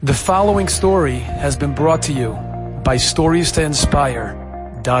The following story has been brought to you by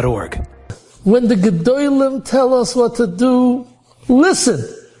StoriesToInspire.org. When the Gedolim tell us what to do, listen.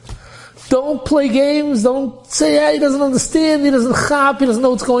 Don't play games. Don't say, he doesn't understand, he doesn't chap, he doesn't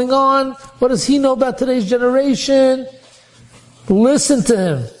know what's going on. What does he know about today's generation? Listen to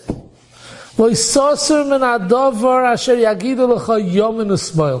him.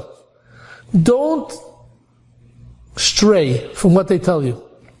 Don't stray from what they tell you.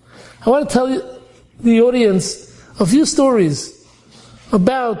 I want to tell you, the audience, a few stories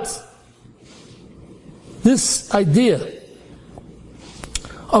about this idea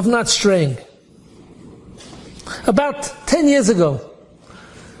of not straying. About 10 years ago,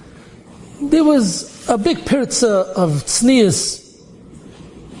 there was a big pirza of tznius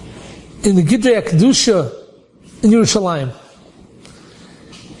in the Gidrei HaKedusha in Yerushalayim.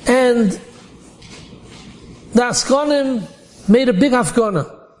 And the Askanim made a big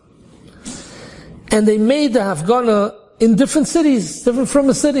Hafgana. And they made the Hafgana in different cities, different from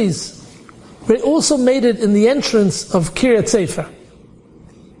the cities. They also made it in the entrance of Kiryat Sefer.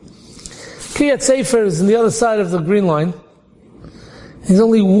 Kiryat Sefer is on the other side of the Green Line. There's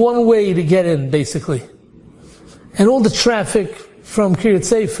only one way to get in, basically. And all the traffic from Kiryat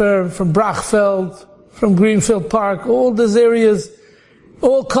Sefer, from Brachfeld, from Greenfield Park, all those areas,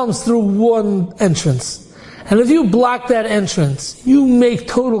 all comes through one entrance. And if you block that entrance, you make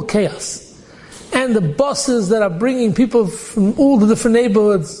total chaos. And the buses that are bringing people from all the different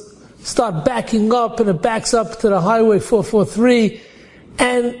neighborhoods start backing up, and it backs up to the Highway 443,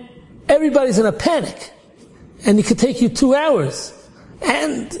 and everybody's in a panic. And it could take you 2 hours.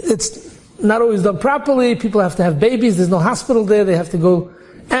 And it's not always done properly. People have to have babies. There's no hospital there. They have to go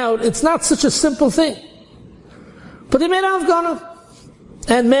out. It's not such a simple thing. But they made Hafgana.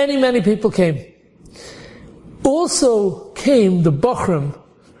 And many, many people came. Also came the Bochrim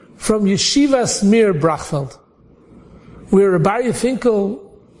from Yeshivas Mir Brachfeld, where Rabbi Aryeh Finkel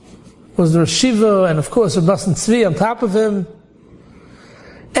was the Rashiva, and of course Rabbi Nosson Tzvi on top of him.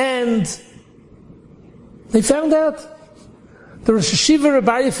 And they found out, the Rosh Hashiva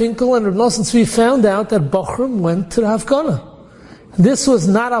Rabbi Aryeh Finkel and Rabbi Nosson Tzvi found out that Bochrim went to the Hafgana. This was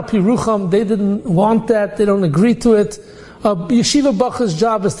not al pi rucham. They didn't want that, they don't agree to it. Yeshiva Bachur's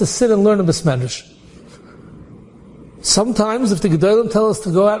job is to sit and learn a Besmedrash. Sometimes, if the Gedolim tell us to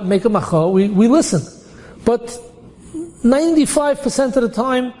go out and make a machal, we listen. But 95% of the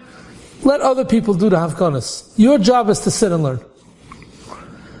time, let other people do the Hafganas. Your job is to sit and learn.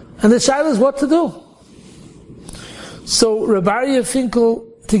 And the shaila is what to do. So Rabbi Aryeh Finkel,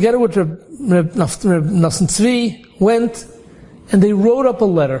 together with Reb Nosson Tzvi, went and they wrote up a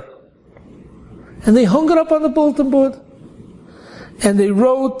letter. And they hung it up on the bulletin board. And they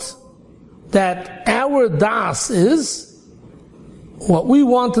wrote that our das is, what we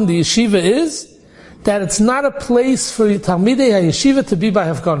want in the yeshiva is, that it's not a place for Talmidei HaYeshiva to be by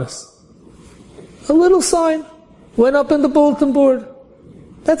Hafganas. A little sign went up in the bulletin board.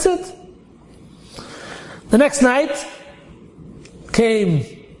 That's it. The next night came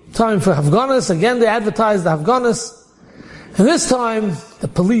time for Hafganas. Again, they advertised the Hafganas. And this time, the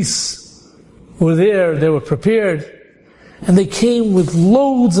police were there, they were prepared. And they came with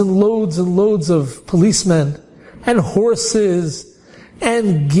loads and loads and loads of policemen and horses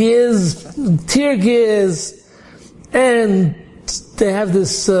and gears, tear gears, and they have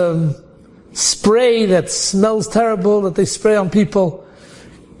this spray that smells terrible that they spray on people,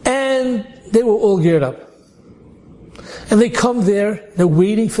 and they were all geared up. And they come there, they're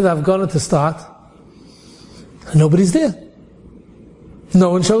waiting for the Hafgana to start, and nobody's there.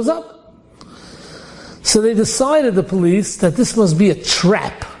 No one shows up. So they decided, the police, that this must be a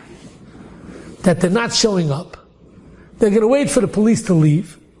trap, that they're not showing up. They're going to wait for the police to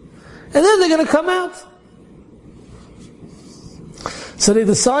leave, and then they're going to come out. So they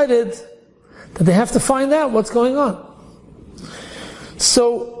decided that they have to find out what's going on.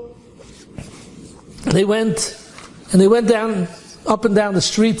 So they went down, up and down the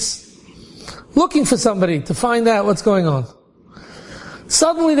streets, looking for somebody to find out what's going on.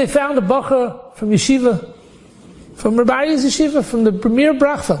 Suddenly they found a bacher from yeshiva, from Rabbi Aryeh's yeshiva, from the Premier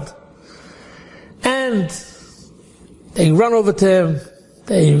Brachfeld. And they run over to him.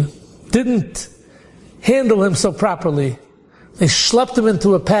 They didn't handle him so properly. They schlepped him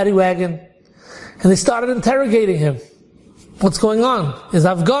into a paddy wagon, and they started interrogating him. What's going on? Is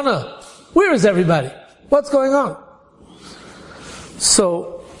Hafgana? Where is everybody? What's going on?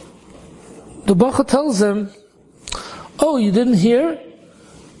 So the bacher tells him, oh, you didn't hear?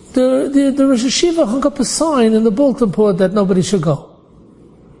 The Rosh Hashiva hung up a sign in the bulletin board that nobody should go.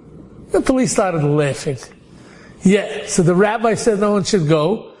 The police started laughing. Yeah, so the rabbi said no one should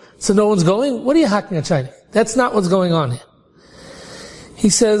go, So no one's going? What are you hacking at China? That's not what's going on here. He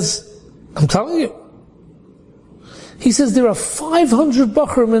says, I'm telling you. He says there are 500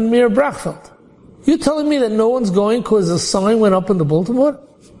 Bachrim in Mir Brachfeld. You're telling me that no one's going because a sign went up in the bulletin board?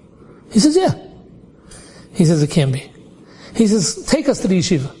 He says, yeah. He says, it can't be. He says, take us to the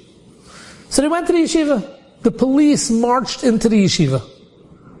yeshiva. So they went to the yeshiva. The police marched into the yeshiva.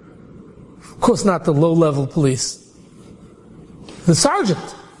 Of course not the low-level police. The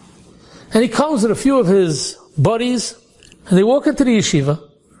sergeant. And he comes with a few of his buddies, and they walk into the yeshiva,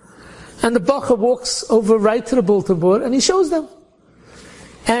 and the bacher walks over right to the bulletin board, and he shows them.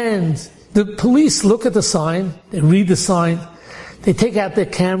 And the police look at the sign, they read the sign, they take out their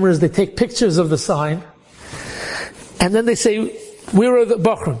cameras, they take pictures of the sign, and then they say, where are the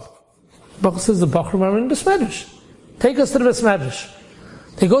Bachrim? Bachar says, the Bachrim are in the Besmedrash. Take us to the Besmedrash.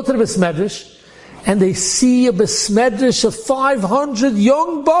 They go to the Besmedrash, and they see a Besmedrash of 500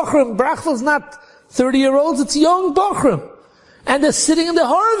 young Bachrim. Brachfeld's not 30-year-olds, it's young Bachrim. And they're sitting in the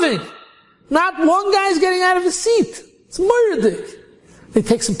Harving. Not one guy's getting out of his seat. It's murderdik. They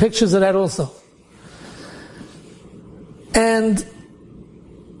take some pictures of that also. And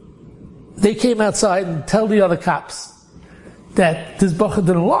they came outside and tell the other cops that this Bachar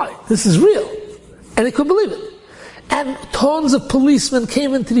didn't lie. This is real. And they couldn't believe it. And tons of policemen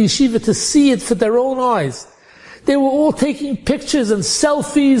came into the yeshiva to see it for their own eyes. They were all taking pictures and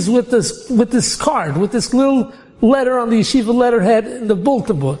selfies with this card, with this little letter on the yeshiva letterhead in the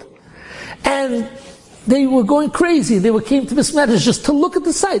bulletin board. And they were going crazy. They came to Besmedrash just to look at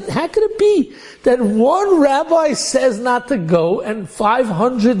the site. How could it be that one rabbi says not to go and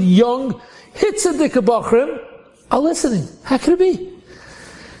 500 young Hitzadik Bachrim are listening? How could it be?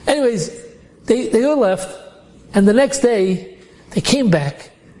 Anyways, they all left, and the next day they came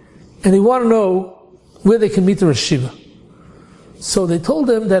back and they want to know where they can meet the Rosh Yeshiva. So they told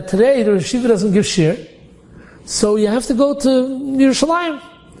them that today the Rosh Yeshiva doesn't give shir, so you have to go to Yerushalayim.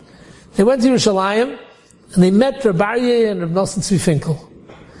 They went to Yerushalayim, and they met Reb Aryeh and Reb Nosson Tzvi Finkel.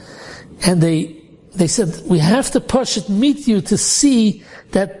 And they said, we have to push it, meet you to see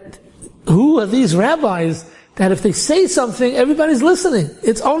that who are these rabbis that if they say something, everybody's listening.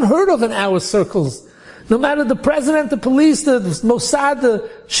 It's unheard of in our circles. No matter the president, the police, the Mossad,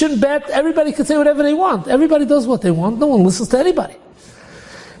 the Shin Bet, everybody can say whatever they want. Everybody does what they want. No one listens to anybody.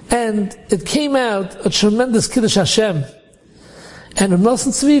 And it came out a tremendous Kiddush Hashem. And Reb Nosson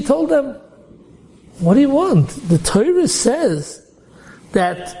Tzvi told them, what do you want? The Torah says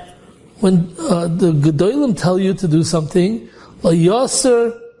that when the Gedolim tell you to do something, we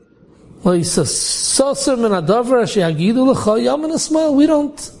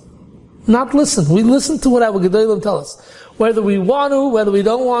don't not listen. We listen to what our Gedolim tell us. Whether we want to, whether we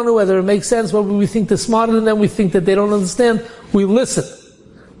don't want to, whether it makes sense, whether we think they're smarter than them, we think that they don't understand, we listen.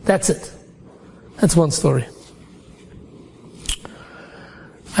 That's it. That's one story.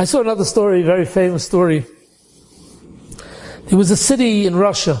 I saw another story, a very famous story. There was a city in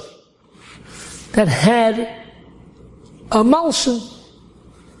Russia that had a malshin.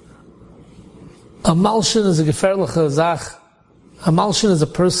 A malshin is a gefährliche Zach. A malshin is a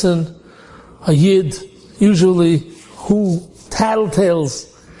person, a yid, usually, who tattletales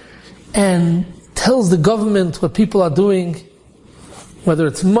and tells the government what people are doing, whether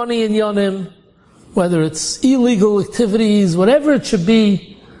it's money in yonim, whether it's illegal activities, whatever it should be,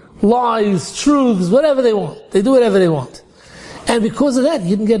 lies, truths, whatever they want. They do whatever they want. And because of that,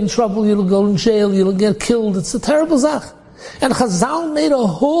 you can get in trouble, you'll go in jail, you'll get killed. It's a terrible zach. And Chazal made a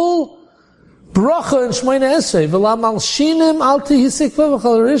whole bracha in Shmoyne Esrei.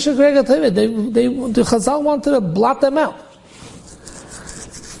 The Chazal wanted to blot them out.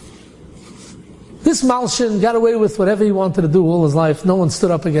 This Malshin got away with whatever he wanted to do all his life. No one stood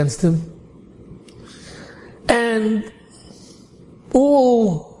up against him. And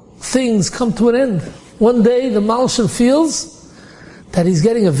all things come to an end. One day the Malshin feels that he's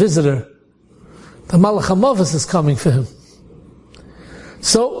getting a visitor. The Malach HaMavis is coming for him.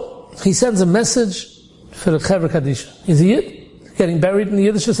 So he sends a message for the Chevra Kadisha. He's a Yid, getting buried in the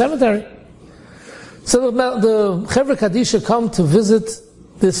Yiddish cemetery. So the Chevra Kadisha come to visit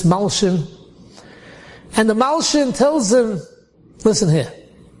this Malshin, and the Malshin tells him, listen here,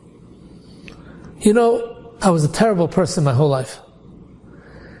 you know, I was a terrible person my whole life.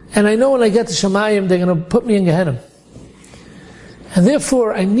 And I know when I get to Shamayim, they're going to put me in Gehenna. And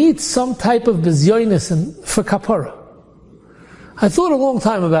therefore, I need some type of bizyonis for kapara. I thought a long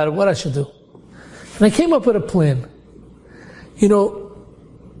time about it, what I should do. And I came up with a plan. You know,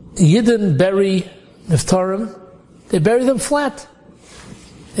 Yidden bury Niftarim, they bury them flat.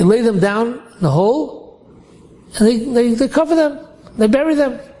 They lay them down in a hole, and they cover them. They bury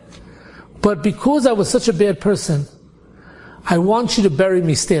them. but because I was such a bad person, I want you to bury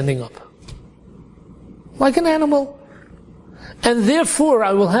me standing up. Like an animal. And therefore,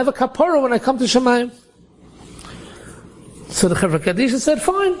 I will have a kapara when I come to Shemayim. So the Chevra Kadisha said,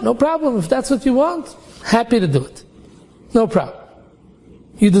 fine, no problem. If that's what you want, happy to do it. No problem.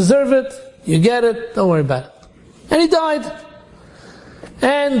 You deserve it, you get it, don't worry about it. And he died.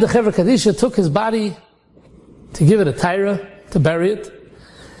 And the Chevra Kadisha took his body to give it a taira, to bury it.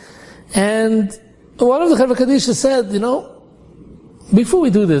 And one of the Chevra Kadisha said, before we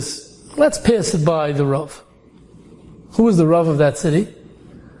do this, let's pass it by the Rav. Who was the Rav of that city?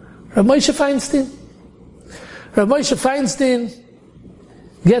 Rav Moshe Feinstein. Rav Moshe Feinstein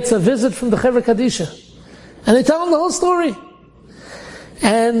gets a visit from the Chevra Kadisha. And they tell him the whole story.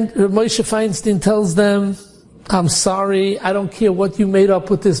 And Rav Moshe Feinstein tells them, I'm sorry, I don't care what you made up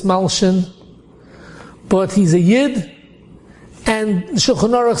with this Malshin, but he's a Yid, and Shulchan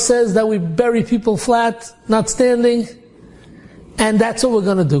Aruch says that we bury people flat, not standing, and that's what we're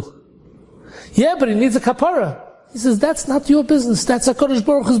going to do. Yeah, but he needs a kapara. He says, that's not your business, that's HaKadosh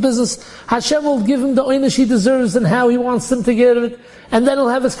Baruch Hu's business. Hashem will give him the oynish he deserves and how he wants him to get it, and then he'll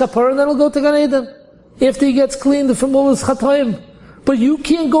have his kapara, and then he'll go to Gan Eden, after he gets cleaned from all his chatoim. But you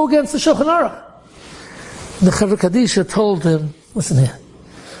can't go against the Shulchan Aruch. The Chevra Kadisha told him, listen here,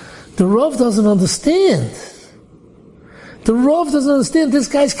 the Rav doesn't understand. The Rav doesn't understand. This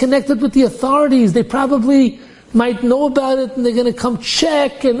guy's connected with the authorities. They probably might know about it and they're going to come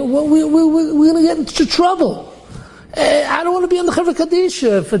check and we're going to get into trouble. I don't want to be on the Chevra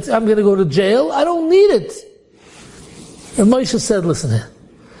Kadisha if I'm going to go to jail. I don't need it. And Moshe said, listen here,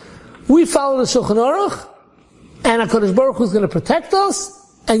 we follow the Shulchan Aruch and HaKadosh Baruch Hu is going to protect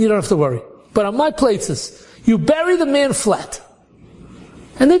us and you don't have to worry. But on my places, you bury the man flat.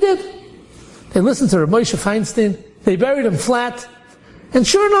 And they did. They listened to Rav Moshe Feinstein. They buried him flat. And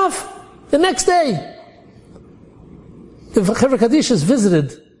sure enough, the next day, the Chevra Kadisha is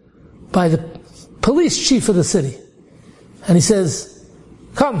visited by the police chief of the city. And he says,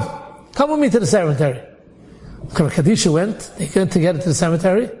 come with me to the cemetery. Chevra Kadisha went. They went together to the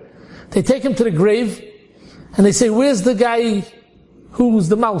cemetery. They take him to the grave. And they say, where's the guy who's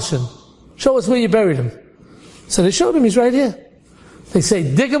the Malshin? Show us where you buried him. So they showed him, he's right here. They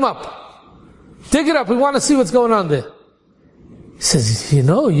say, dig him up. Dig it up, we want to see what's going on there. He says,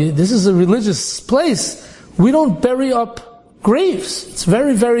 this is a religious place. We don't bury up graves. It's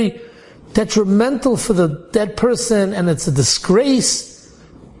very, very detrimental for the dead person, and it's a disgrace,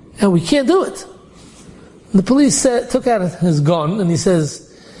 and we can't do it. And the police took out his gun, and he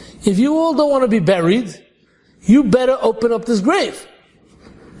says, if you all don't want to be buried, you better open up this grave.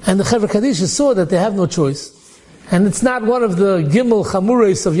 And the Chevra Kadisha saw that they have no choice. And it's not one of the Gimel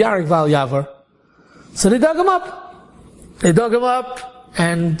Chamuris of Yarik Val Yavar. So they dug him up. They dug him up,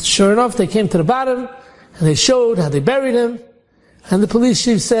 and sure enough, they came to the bottom, and they showed how they buried him. And the police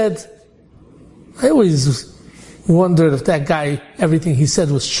chief said, I always wondered if that guy, everything he said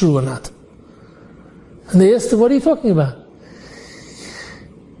was true or not. And they asked him, what are you talking about?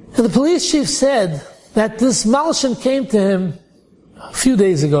 And the police chief said that this Malshin came to him a few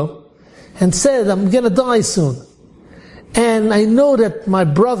days ago and said, I'm going to die soon. And I know that my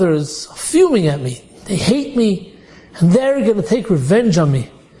brothers are fuming at me. They hate me, and they're going to take revenge on me.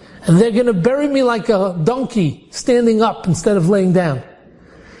 And they're going to bury me like a donkey, standing up instead of laying down.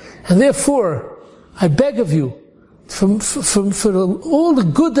 And therefore, I beg of you, for all the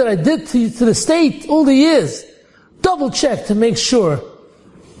good that I did to the state all the years, double check to make sure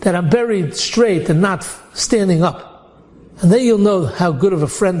that I'm buried straight and not standing up. And then you'll know how good of a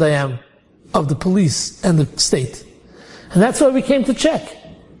friend I am of the police and the state. And that's why we came to check.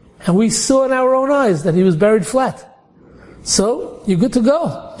 And we saw in our own eyes that he was buried flat. So, you're good to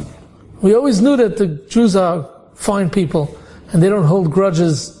go. We always knew that the Jews are fine people, and they don't hold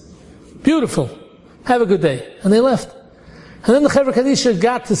grudges. Beautiful. Have a good day. And they left. And then the Chevra Kadisha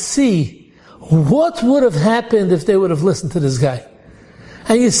got to see what would have happened if they would have listened to this guy.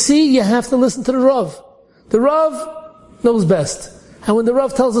 And you see, you have to listen to the Rav. The Rav knows best. And when the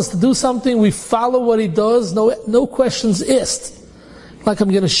Rav tells us to do something, we follow what he does, no questions asked. Like I'm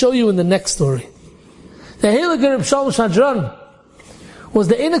going to show you in the next story. The Heilige Reb Shalom Shadran was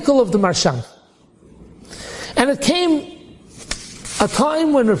the inikel of the Marshan. And it came a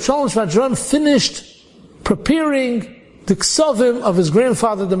time when Reb Shalom Shadran finished preparing the ksovim of his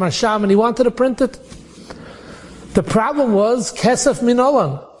grandfather, the Marsham, and he wanted to print it. The problem was kesef min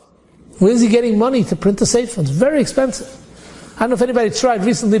olam. Where is he getting money to print a sefer? It's very expensive. I don't know if anybody tried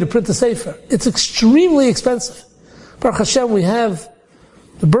recently to print a sefer. It's extremely expensive. Baruch Hashem, we have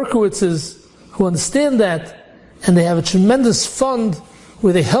the Berkowitzes who understand that, and they have a tremendous fund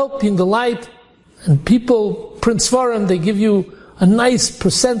where they help in the light, and people print Svarim, they give you a nice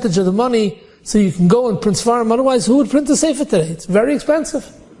percentage of the money so you can go and print Svarim. Otherwise, who would print a Sefer today? It's very expensive.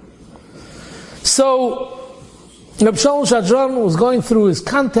 So, Reb Shalom Shadron was going through his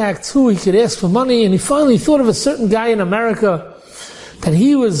contacts, who he could ask for money, and he finally thought of a certain guy in America that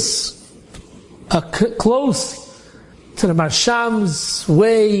he was close to the Marsham's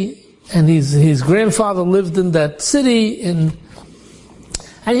way, and his grandfather lived in that city, and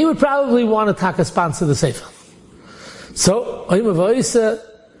he would probably want to sponsor the Sefer. So, Rav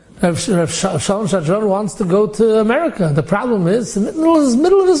Shalom Shadron wants to go to America. The problem is, in the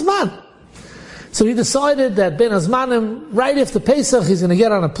middle of his man. So he decided that Ben Azmanim, right after Pesach, he's going to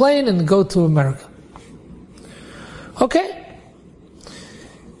get on a plane and go to America. Okay.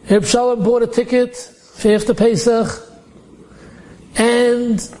 Reb Shalom bought a ticket for after Pesach,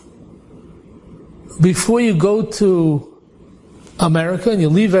 and before you go to America and you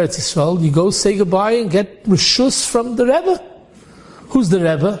leave Eretz Yisrael, you go say goodbye and get reshus from the Rebbe. Who's the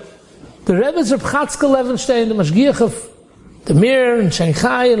Rebbe? The Rebbe is Reb Chatzkel Levenstein, the Mashgiach of the Mir in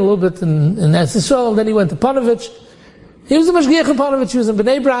Shanghai and a little bit in Eretz Yisrael, and then he went to Panovich. He was the Mashgiach in Panovich, he was in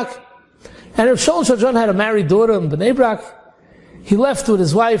Bnei Brak. And Reb Shalom Shadron had a married daughter in Bnei Brak. He left with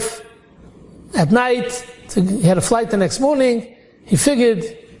his wife at night, he had a flight the next morning. He figured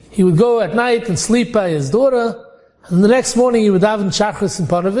he would go at night and sleep by his daughter, and the next morning he would daven Shachris in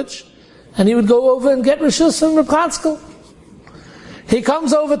Panovich, and he would go over and get reshus from Reb Chatzkel. He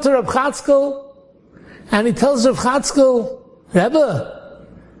comes over to Reb Chatzkel, and he tells Reb Chatzkel, Rebbe,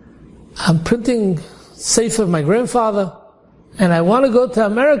 I'm printing Sefer of my grandfather, and I want to go to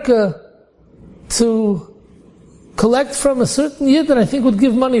America to collect from a certain Yid that I think would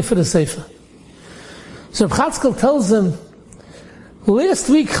give money for the Sefer. So Reb Chatzkel tells him, last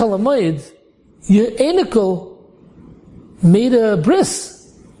week, Chalamayid, your Einikel made a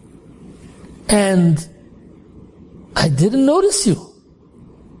bris, and I didn't notice you.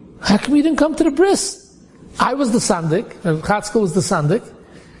 How come you didn't come to the bris? I was the Sandik, Reb Chatzkel was the Sandik,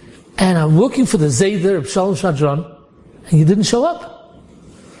 and I'm looking for the Zayder of Shalom Shadron, and you didn't show up.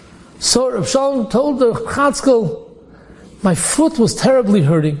 So Reb Shalom told Reb Chatzkel, my foot was terribly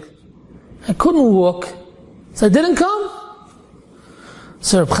hurting. I couldn't walk, so I didn't come.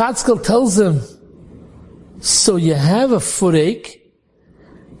 So Reb Chatzkel tells him, so you have a footache,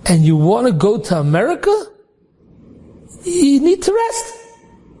 and you want to go to America? You need to rest.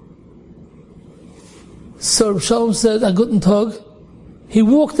 So Reb Shalom said, a guten Tag. He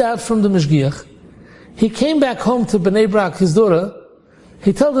walked out from the Mishgiach. He came back home to Bnei Brak, his daughter.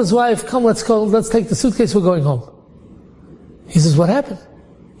 He told his wife, come, let's go, let's take the suitcase, we're going home. He says, what happened?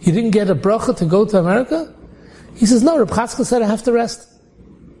 You didn't get a bracha to go to America? He says, no, Reb Chatzkel said I have to rest.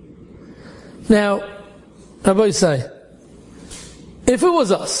 Now, Rabbi Yisai, if it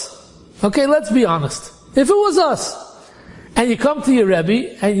was us, okay, let's be honest. If it was us, and you come to your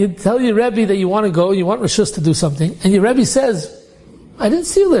Rebbe, and you tell your Rebbe that you want to go, you want Rishus to do something, and your Rebbe says, I didn't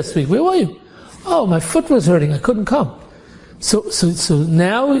see you last week, where were you? Oh, my foot was hurting, I couldn't come. So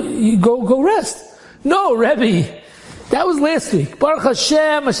now you go rest. No, Rebbe, that was last week. Baruch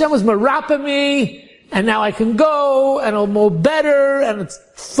Hashem was merapeh me, and now I can go, and I'll know better, and it's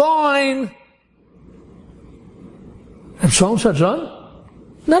fine. Reb Shalom Shadron?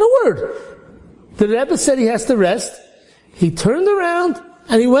 Not a word. The Rebbe said he has to rest. He turned around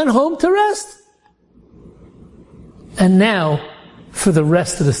and he went home to rest. And now, for the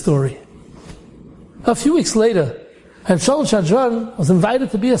rest of the story. A few weeks later, Reb Shalom Shadron was invited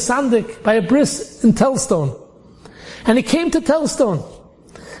to be a sandik by a bris in Telstone. And he came to Telstone.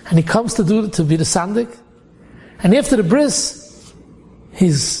 And he comes to be the sandik. And after the bris,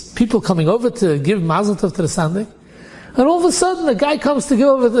 his people coming over to give mazel tov to the sandik. And all of a sudden, a guy comes to give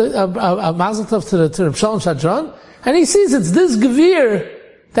over a mazel tov to Reb Shalom Shadron, and he sees it's this Gevir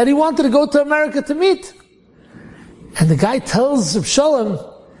that he wanted to go to America to meet. And the guy tells Reb Shalom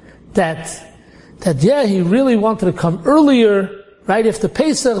that he really wanted to come earlier, right after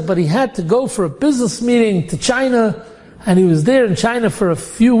Pesach, but he had to go for a business meeting to China, and he was there in China for a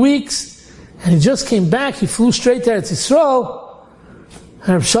few weeks, and he just came back, he flew straight to Eretz Yisrael.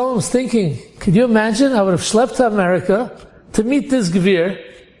 And Reb Shalom's thinking, could you imagine? I would have schlepped to America to meet this Gevir,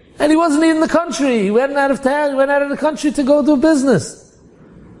 and he wasn't even in the country. He went out of town, he went out of the country to go do business.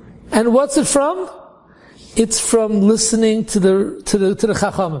 And what's it from? It's from listening to the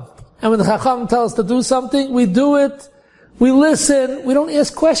Chachamim. And when the Chachamim tell us to do something, we do it, we listen, we don't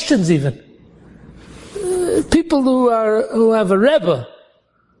ask questions even. People who have a Rebbe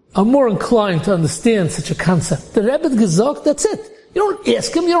are more inclined to understand such a concept. The Rebbe Gezok, that's it. You don't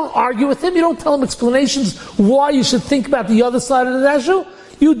ask him, you don't argue with him, you don't tell him explanations why you should think about the other side of the issue.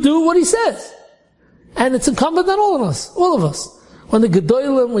 You do what he says. And it's incumbent on all of us. When the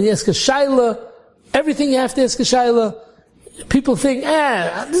Gedolim, when you ask a Shaila, everything you have to ask a Shaila, people think,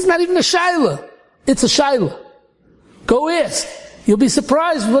 this is not even a Shaila. It's a Shaila. Go ask. You'll be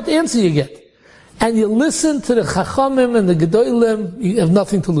surprised what answer you get. And you listen to the Chachamim and the Gedolim, you have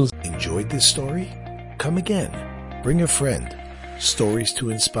nothing to lose. Enjoyed this story? Come again. Bring a friend.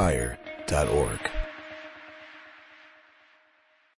 StoriesToInspire.org